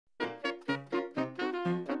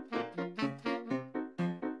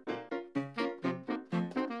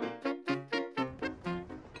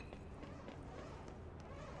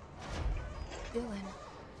Dylan.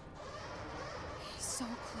 He's so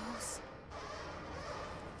close.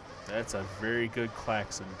 That's a very good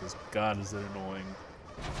klaxon, because God is it annoying.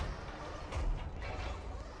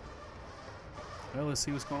 Well, let's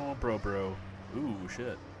see what's going on with Bro. Ooh,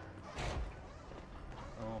 shit.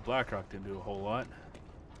 Oh, Blackrock didn't do a whole lot.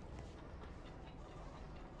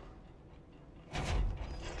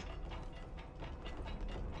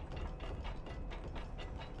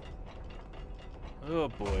 Oh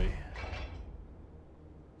boy.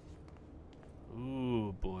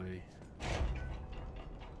 Ooh boy.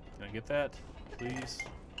 Can I get that, please?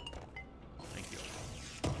 Thank you.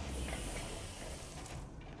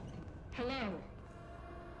 Hello?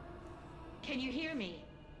 Can you hear me?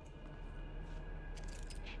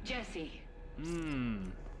 Jesse.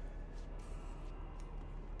 Can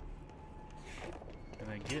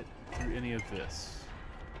I get through any of this?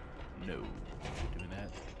 No. Not doing that.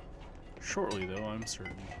 Shortly, though, I'm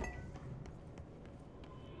certain.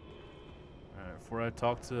 Alright, before I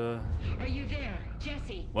talk to... Are you there,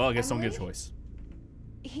 Jesse? Well, I guess Emily? don't get a choice.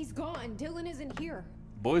 He's gone. Dylan isn't here.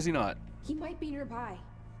 Boise not. He might be nearby.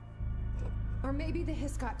 Or maybe the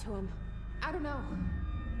hiss got to him. I don't know.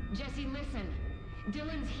 Jesse, listen.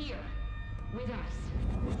 Dylan's here. With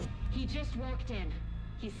us. He just walked in.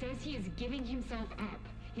 He says he is giving himself up.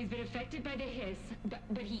 He's been affected by the hiss,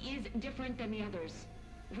 but he is different than the others.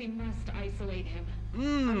 We must isolate him.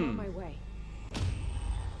 I'm on my way.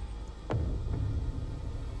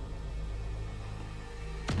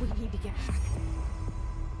 We need to get back.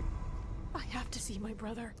 I have to see my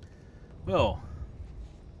brother. Well,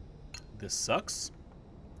 this sucks.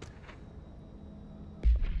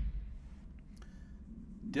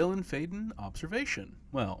 Dylan Faden, observation.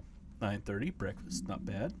 Well, 9:30, breakfast, not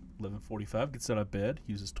bad. 11:45, gets out of bed,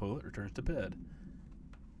 uses toilet, returns to bed.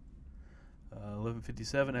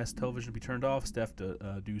 11:57, asks television to be turned off, staff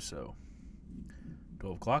to do so.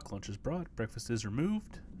 12 o'clock, lunch is brought, breakfast is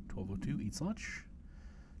removed. 12:02, eats lunch.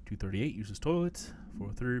 2:38, uses toilet.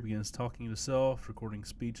 4:03, begins talking to self. Recording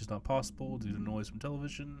speech is not possible due to noise from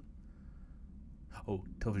television. Oh,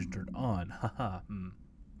 television turned on. Haha.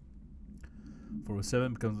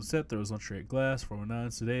 4:07, becomes upset, throws lunch tray at glass. 4:09,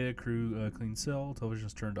 sedated, crew clean cell. Television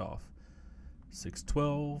is turned off.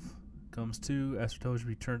 6:12, comes to, asks for television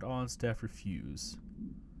to be turned on. Staff refuse.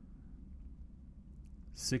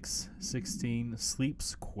 6:16,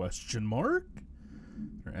 sleeps, question mark?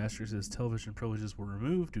 Or asterisk says television privileges were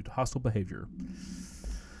removed due to hostile behavior.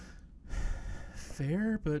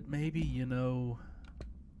 Fair, but maybe, you know,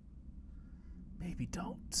 maybe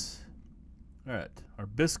don't. Alright, our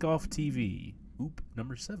Biscoff TV. Oop,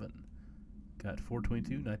 number 7. Got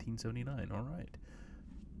 4/22, 1979. Alright.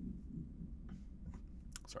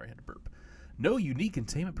 Sorry, I had to burp. No unique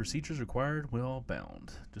containment procedures required when all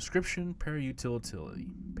bound. Description, para-utility.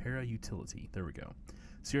 Para-utility. There we go.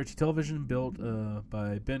 CRT television built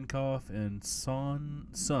by Benkoff and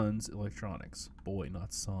Sons Electronics. Boy,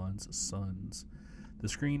 not Sons, Sons. The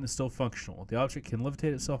screen is still functional. The object can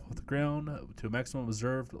levitate itself off the ground to a maximum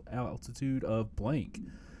observed altitude of blank.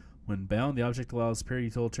 When bound, the object allows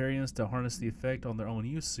para-utilitarians to harness the effect on their own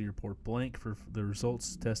use. See report blank for the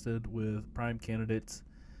results tested with prime candidate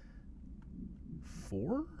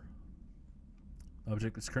 4. The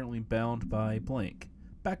object is currently bound by blank.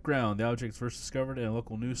 Background, the object was first discovered in a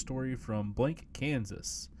local news story from blank,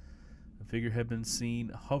 Kansas. The figure had been seen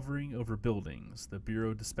hovering over buildings. The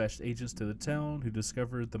Bureau dispatched agents to the town who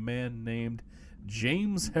discovered the man named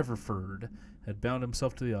James Haverford had bound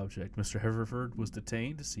himself to the object. Mr. Haverford was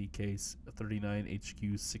detained, see case 39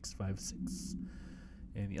 HQ 656.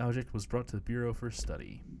 And the object was brought to the Bureau for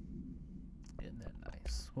study. Isn't that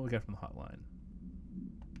nice? What we got from the hotline?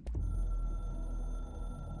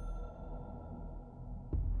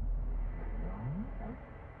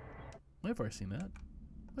 I've already seen that.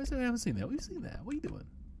 Why is it I haven't seen that? We've seen that. What are you doing?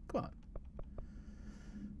 Come on.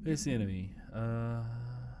 Face the enemy.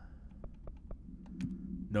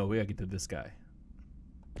 No, we gotta get to this guy.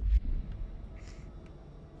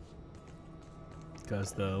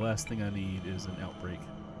 Because the last thing I need is an outbreak.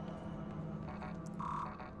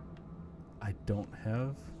 I don't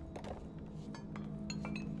have...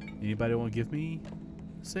 Anybody want to give me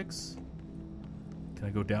 6? Can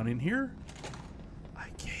I go down in here? I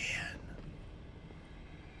can.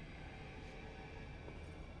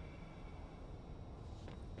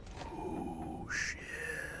 Oh,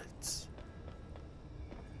 shit.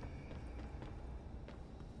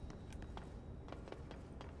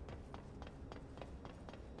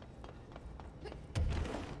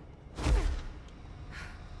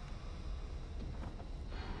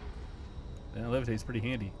 That levitate's pretty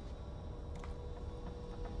handy.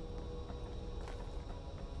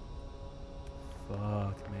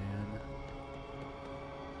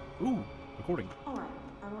 Ooh, recording. All right,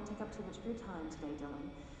 I won't take up too much of your time today,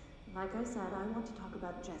 Dylan. Like I said, I want to talk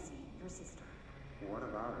about Jessie, your sister. What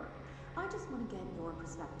about her? I just want to get your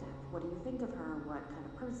perspective. What do you think of her? What kind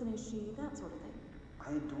of person is she? That sort of thing.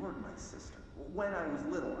 I adored my sister. When I was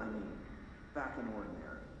little, I mean, back in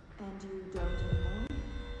Ordinary. And you don't anymore?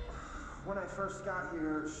 When I first got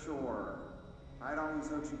here, sure. I'd always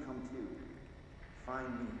hoped she'd come too. Find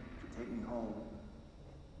me, to take me home.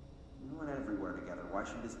 We went everywhere together. Why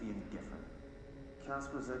should this be any different?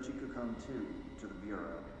 Casper said she could come too, to the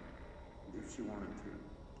Bureau, if she wanted to.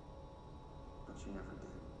 But she never did.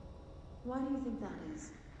 Why do you think that is?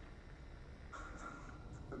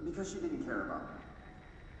 Because she didn't care about me.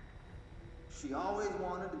 She always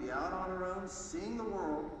wanted to be out on her own, seeing the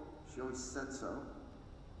world. She always said so.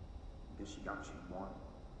 I guess she got what she wanted.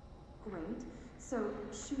 Great. So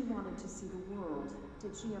she wanted to see the world.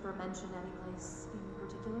 Did she ever mention any place in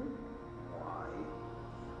particular? Why?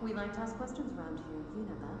 We like to ask questions around here. You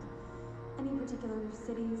know that. Any particular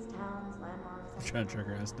cities, towns, landmarks? I'm trying to track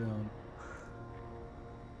her ass down.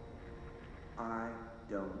 I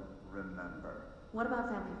don't remember. What about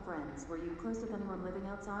family and friends? Were you close with anyone living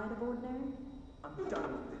outside of Ordinary? I'm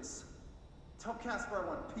done with this. Tell Casper I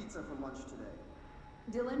want pizza for lunch today.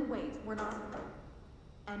 Dylan, wait. We're not...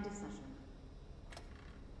 End of session.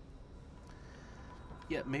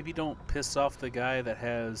 Yeah, maybe don't piss off the guy that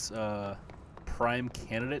has prime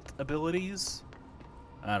candidate abilities.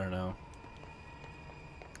 I don't know.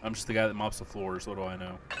 I'm just the guy that mops the floors. What do I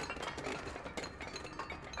know?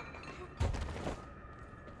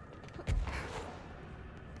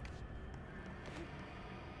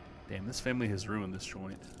 Damn, this family has ruined this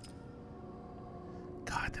joint.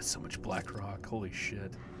 God, that's so much black rock. Holy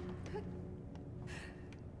shit.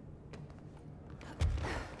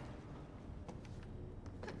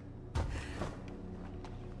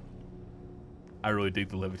 I really dig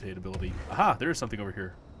the levitate ability. Aha, there is something over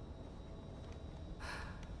here.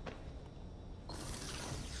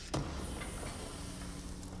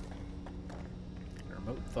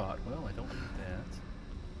 Remote thought. Well, I don't need that.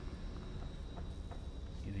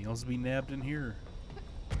 Anything else to be nabbed in here?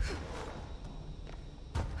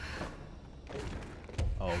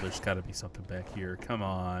 Oh, there's got to be something back here. Come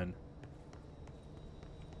on.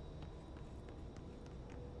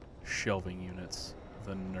 Shelving units.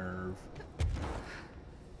 The nerve.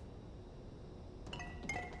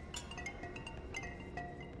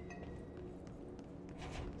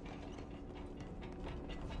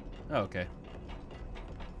 Okay.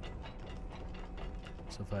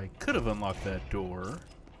 So if I could have unlocked that door,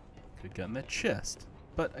 could have gotten that chest.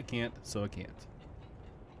 But I can't, so I can't.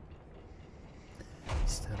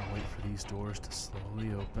 Instead, I'll wait for these doors to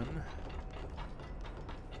slowly open.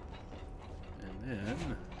 And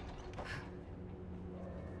then...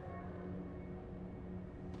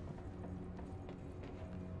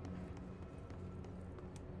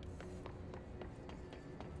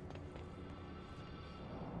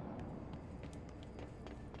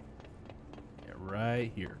 yeah,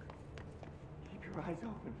 right here. Keep your eyes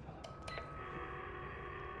open, Philip.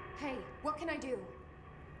 Hey, what can I do?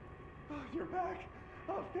 Oh, you're back.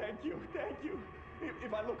 Oh, thank you, thank you.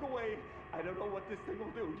 If I look away, I don't know what this thing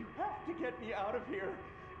will do. You have to get me out of here.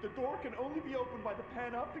 The door can only be opened by the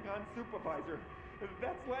Panopticon supervisor.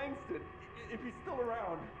 That's Langston, if he's still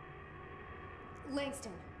around.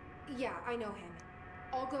 Langston. Yeah, I know him.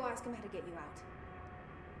 I'll go ask him how to get you out.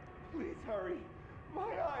 Please hurry. My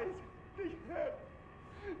eyes, they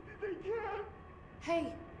can't.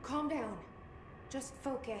 Hey, calm down. Just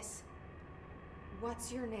focus.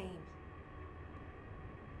 What's your name?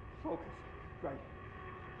 Focus, right.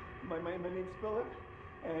 My name's Philip,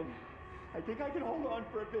 and I think I can hold on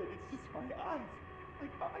for a bit. It's just my eyes.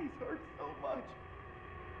 My eyes hurt so much.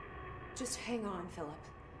 Just hang on, Philip.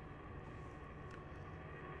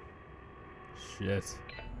 Shit.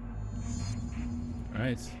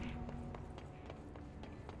 Alright.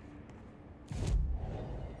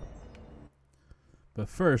 But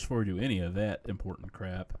first, before we do any of that important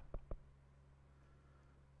crap...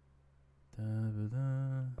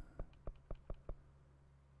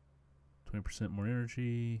 20% more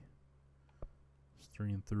energy. It's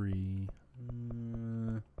 3 and 3.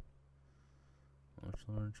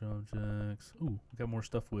 Large objects. Ooh, we got more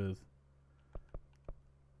stuff with.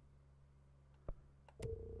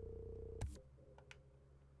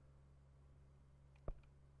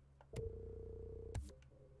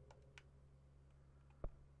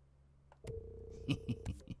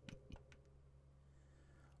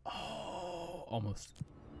 Oh, almost.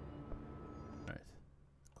 All right.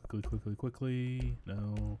 Quickly.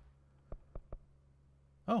 No.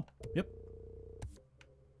 Oh, yep.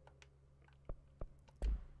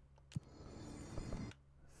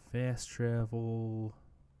 Fast travel.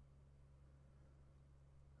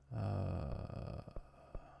 Where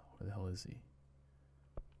the hell is he?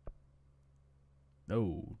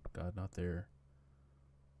 No, God, not there.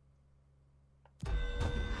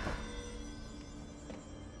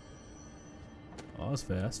 Oh, that's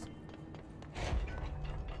fast. I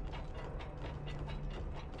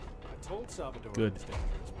told Salvador Good. it was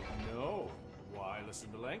dangerous, but no. Why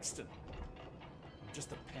listen to Langston? I'm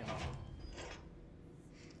just a pen up.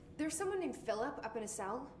 There's someone named Philip up in a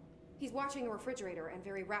cell. He's watching a refrigerator and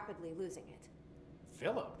very rapidly losing it.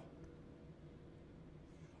 Philip?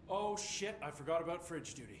 Oh shit, I forgot about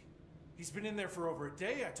fridge duty. He's been in there for over a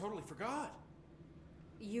day. I totally forgot.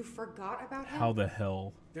 You forgot about him? How the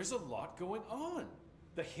hell? There's a lot going on.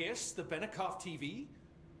 The hiss, the Benikoff TV.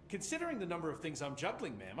 Considering the number of things I'm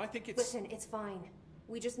juggling, ma'am, I think it's... Listen, it's fine.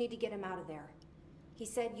 We just need to get him out of there. He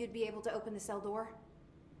said you'd be able to open the cell door?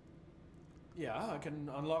 Yeah, I can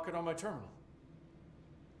unlock it on my terminal.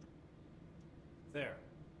 There.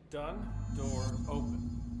 Done. Door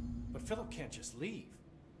open. But Philip can't just leave.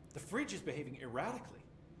 The fridge is behaving erratically.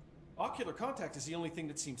 Ocular contact is the only thing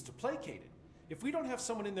that seems to placate it. If we don't have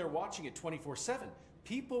someone in there watching it 24/7,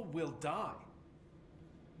 people will die.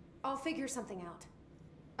 I'll figure something out.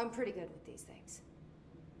 I'm pretty good with these things.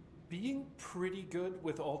 Being pretty good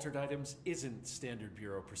with altered items isn't standard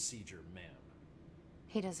bureau procedure, ma'am.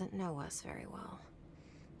 He doesn't know us very well.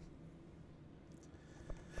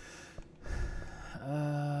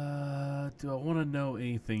 Do I want to know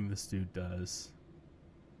anything this dude does?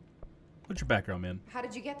 What's your background, man? How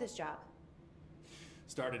did you get this job?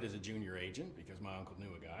 Started as a junior agent because my uncle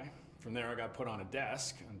knew a guy. From there I got put on a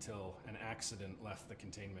desk until an accident left the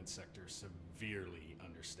containment sector severely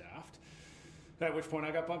understaffed. At which point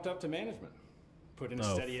I got bumped up to management. Put in a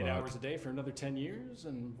steady 8 hours a day for another 10 years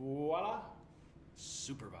and voila,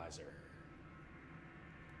 supervisor.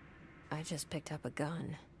 I just picked up a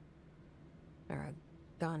gun. Or a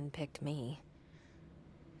gun picked me.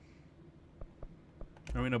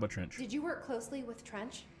 How do we know about Trench? Did you work closely with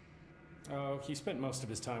Trench? Oh, he spent most of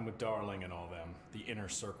his time with Darling and all them. The inner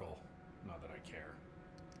circle. Not that I care.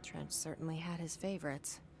 Trench certainly had his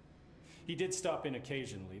favorites. He did stop in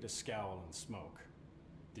occasionally to scowl and smoke.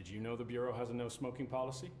 Did you know the Bureau has a no smoking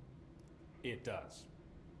policy? It does.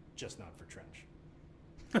 Just not for Trench.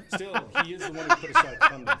 Still, he is the one who put aside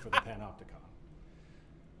funding for the Panopticon.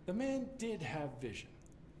 The man did have vision.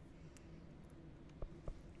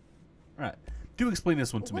 Alright. Do explain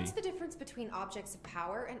this one to me. What's the difference between objects of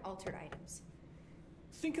power and altered items?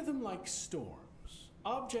 Think of them like storms.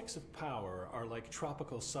 Objects of power are like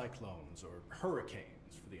tropical cyclones or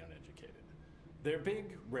hurricanes for the uneducated. They're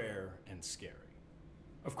big, rare, and scary.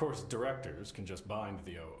 Of course, directors can just bind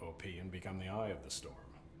the OOP and become the eye of the storm.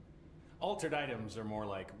 Altered items are more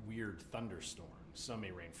like weird thunderstorms. Some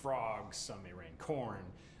may rain frogs, some may rain corn,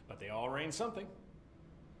 but they all rain something.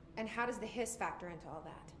 And how does the hiss factor into all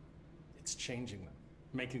that? It's changing them,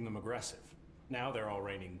 making them aggressive. Now they're all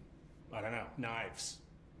raining, I don't know, knives.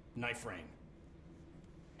 Knife rain.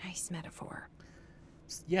 Nice metaphor.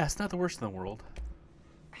 Yeah, it's not the worst in the world.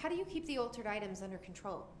 How do you keep the altered items under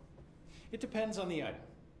control? It depends on the item.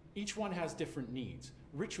 Each one has different needs.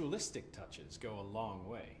 Ritualistic touches go a long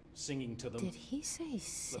way. Singing to them. Did he say Flipping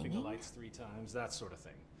the singing? lights 3 times, that sort of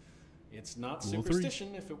thing. It's not Rule 3.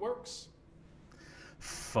 superstition if it works.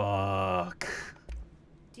 Fuck.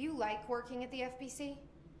 Do you like working at the FBC?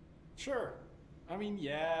 Sure. I mean,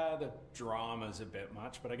 yeah, the drama's a bit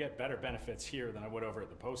much, but I get better benefits here than I would over at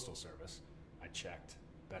the Postal Service. I checked.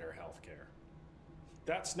 Better healthcare.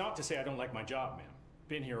 That's not to say I don't like my job, ma'am.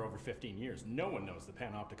 Been here over 15 years. No one knows the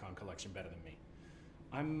Panopticon collection better than me.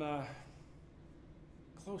 I'm,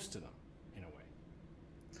 close to them, in a way.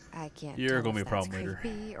 I can't You're tell gonna be if a problem that's later.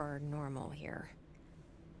 creepy or normal here.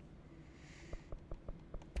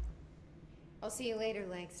 I'll see you later,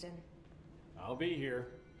 Langston. I'll be here,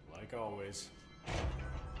 like always.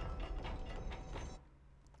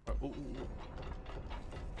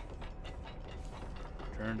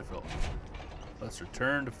 Return to Philip. Let's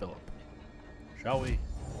return to Philip. Shall we?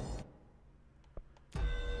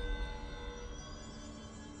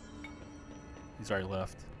 He's already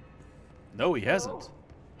left. No, he hasn't.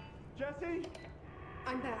 Jesse?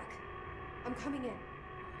 I'm back. I'm coming in.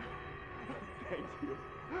 Thank you.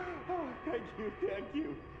 Oh, thank you, thank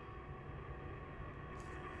you.